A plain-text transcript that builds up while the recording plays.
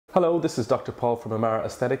Hello, this is Dr. Paul from Amara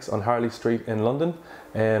Aesthetics on Harley Street in London.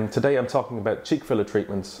 Today I'm talking about cheek filler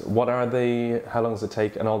treatments. What are they, how long does it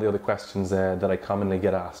take, and all the other questions that I commonly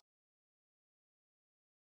get asked.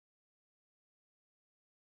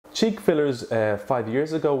 Cheek fillers 5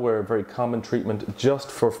 years ago were a very common treatment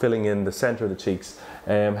just for filling in the centre of the cheeks.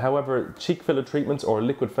 However, cheek filler treatments or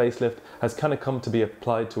liquid facelift has kind of come to be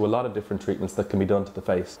applied to a lot of different treatments that can be done to the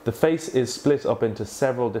face. The face is split up into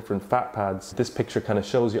several different fat pads. This picture kind of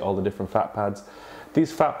shows you all the different fat pads.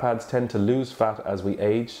 These fat pads tend to lose fat as we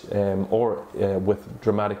age or with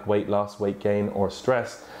dramatic weight loss, weight gain or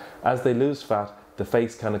stress. As they lose fat, the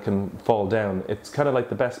face kind of can fall down. It's kind of like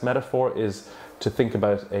the best metaphor is to think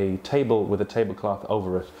about a table with a tablecloth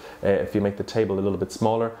over it. If you make the table a little bit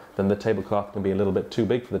smaller, then the tablecloth can be a little bit too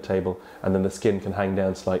big for the table, and then the skin can hang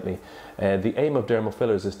down slightly. The aim of dermal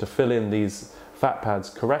fillers is to fill in these fat pads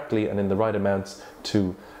correctly and in the right amounts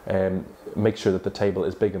to make sure that the table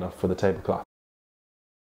is big enough for the tablecloth.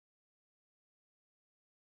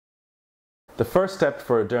 The first step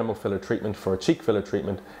for a dermal filler treatment, for a cheek filler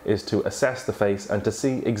treatment, is to assess the face and to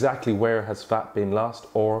see exactly where has fat been lost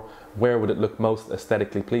or where would it look most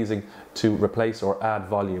aesthetically pleasing to replace or add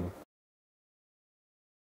volume.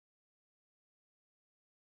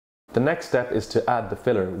 The next step is to add the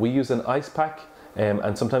filler. We use an ice pack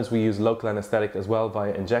and sometimes we use local anesthetic as well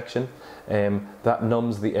via injection. That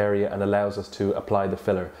numbs the area and allows us to apply the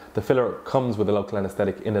filler. The filler comes with a local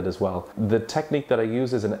anesthetic in it as well. The technique that I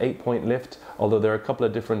use is an 8-point lift, although there are a couple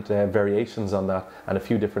of different variations on that and a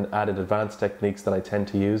few different added advanced techniques that I tend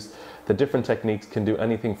to use. The different techniques can do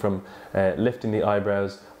anything from lifting the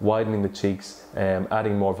eyebrows, widening the cheeks,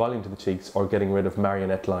 adding more volume to the cheeks, or getting rid of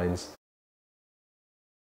marionette lines.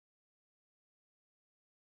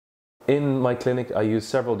 In my clinic, I use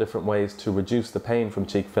several different ways to reduce the pain from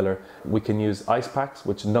cheek filler. We can use ice packs,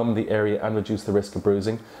 which numb the area and reduce the risk of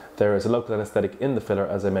bruising. There is a local anesthetic in the filler,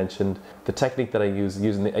 as I mentioned. The technique that I use,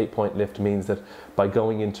 using the 8-point lift, means that by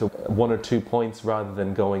going into 1 or 2 points rather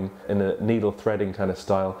than going in a needle threading kind of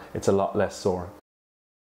style, it's a lot less sore.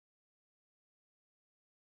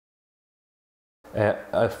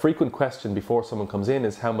 A frequent question before someone comes in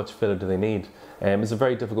is how much filler do they need? It's a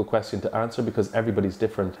very difficult question to answer because everybody's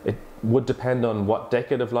different. It would depend on what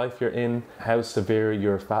decade of life you're in, how severe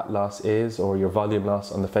your fat loss is or your volume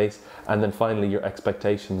loss on the face, and then finally your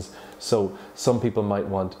expectations. So some people might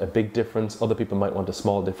want a big difference, other people might want a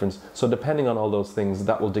small difference. So depending on all those things,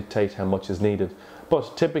 that will dictate how much is needed.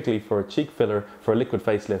 But typically for a cheek filler, for a liquid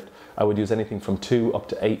facelift, I would use anything from 2 up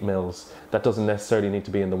to 8 mils. That doesn't necessarily need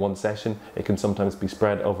to be in the one session. It can sometimes be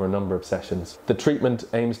spread over a number of sessions. The treatment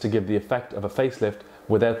aims to give the effect of a facelift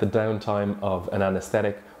without the downtime of an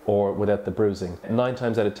anesthetic or without the bruising. 9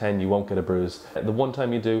 times out of 10 you won't get a bruise. The one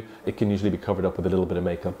time you do, it can usually be covered up with a little bit of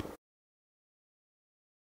makeup.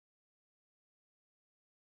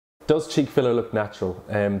 Does cheek filler look natural?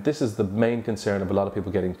 This is the main concern of a lot of people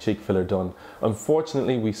getting cheek filler done.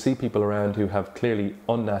 Unfortunately, we see people around who have clearly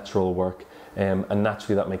unnatural work, and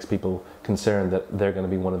naturally that makes people concerned that they're going to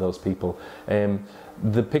be one of those people.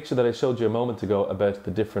 The picture that I showed you a moment ago about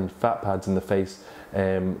the different fat pads in the face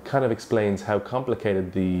kind of explains how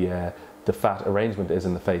complicated the fat arrangement is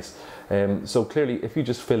in the face. So clearly, if you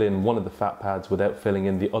just fill in one of the fat pads without filling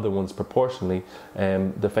in the other ones proportionally,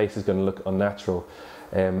 the face is going to look unnatural.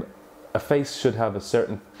 A face should have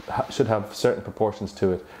certain proportions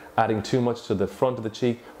to it. Adding too much to the front of the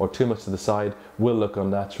cheek or too much to the side will look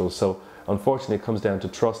unnatural. So unfortunately, it comes down to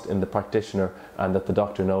trust in the practitioner and that the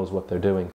doctor knows what they're doing.